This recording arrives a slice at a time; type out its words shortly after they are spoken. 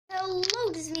Hello,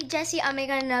 this is me, Jesse. I'm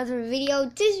making another video.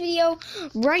 This video,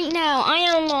 right now, I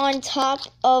am on top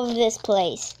of this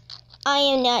place. I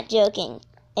am not joking.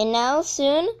 And now,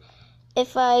 soon,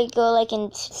 if I go, like,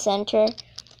 into the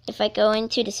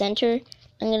center,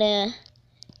 I'm gonna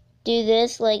do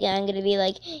this, like, I'm gonna be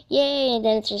like, yay, and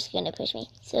then it's just gonna push me.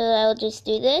 So I'll just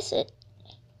do this.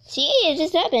 See, it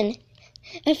just happened.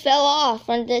 I fell off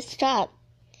on this top.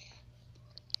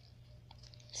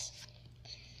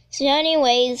 So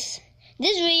anyways,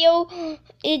 this video,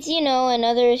 it's,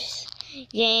 another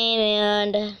game,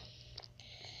 and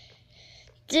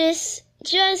this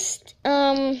just,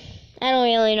 I don't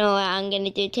really know what I'm going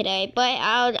to do today, but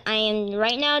I am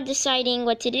right now deciding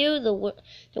what to do. The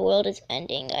world is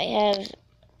ending. I have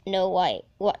no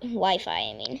Wi-Fi,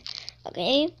 I mean.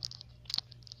 Okay.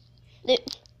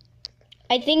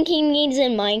 I think he means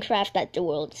in Minecraft that the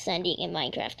world is ending in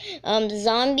Minecraft.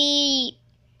 Zombie...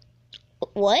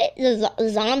 What? The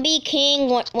Zombie King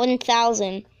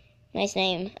 1000. Nice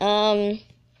name.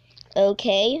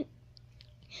 Okay.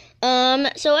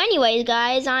 So anyways,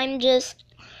 guys, I'm just,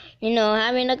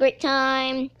 having a great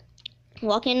time,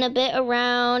 walking a bit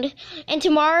around. And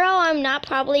tomorrow, I'm not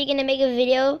probably going to make a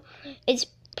video. It's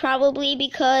probably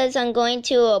because I'm going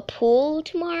to a pool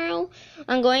tomorrow.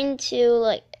 I'm going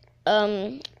to,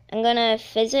 I'm going to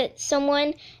visit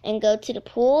someone and go to the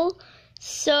pool.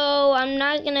 So I'm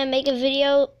not gonna make a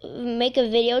video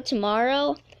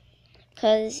tomorrow,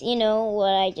 cause you know what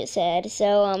I just said.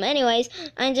 So anyways,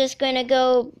 I'm just gonna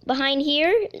go behind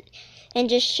here and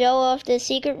just show off the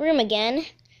secret room again.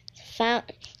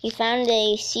 He found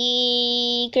a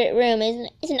secret room.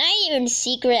 It's not even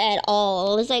secret at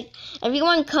all. It's like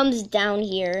everyone comes down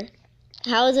here.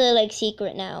 How is it like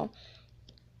secret now?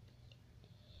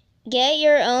 Get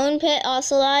your own pet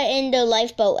ocelot in the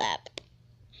lifeboat app.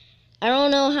 I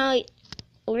don't know how...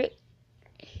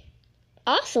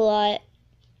 Ocelot.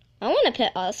 I want a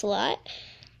pet ocelot.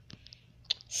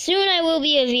 Soon I will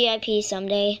be a VIP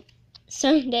someday.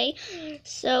 So, yeah,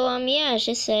 it's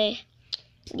just a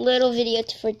little video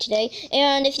for today.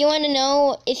 And if you want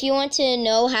to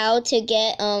know how to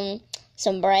get,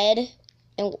 some bread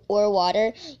or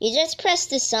water, you just press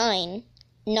the sign,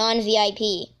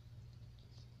 non-VIP.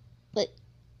 But,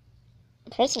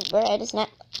 pressing bread is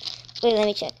not... Wait, let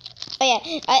me check. Oh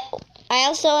yeah, I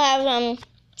also have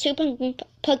 2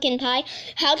 pumpkin pie.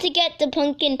 How to get the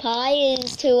pumpkin pie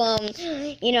is to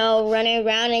run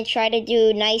around and try to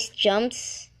do nice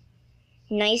jumps.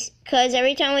 Cause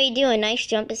every time we do a nice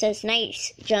jump, it says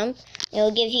nice jump. It'll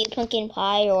give you pumpkin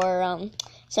pie or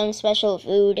some special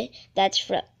food that's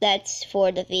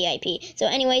for the VIP. So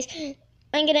anyways,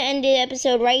 I'm gonna end the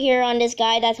episode right here on this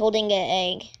guy that's holding an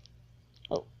egg.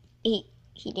 Oh, he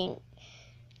didn't.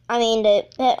 I mean, the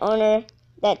pet owner,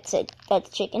 that's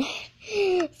chicken.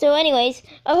 So anyways,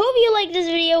 I hope you liked this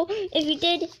video. If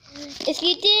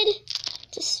you did,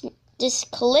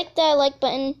 just click that like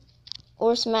button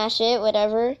or smash it,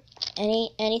 whatever.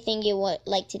 Anything you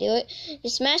like to do it.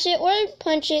 Just smash it or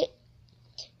punch it.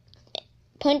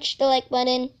 Punch the like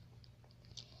button.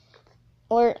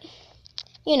 Or...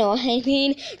 you know what I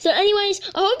mean. So anyways,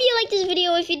 I hope you liked this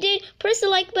video. If you did, press the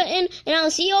like button, and I'll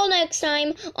see you all next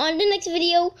time on the next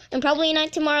video, and probably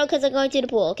not tomorrow because I'm going to the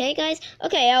pool, okay, guys?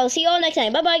 Okay, I'll see you all next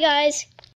time. Bye-bye, guys.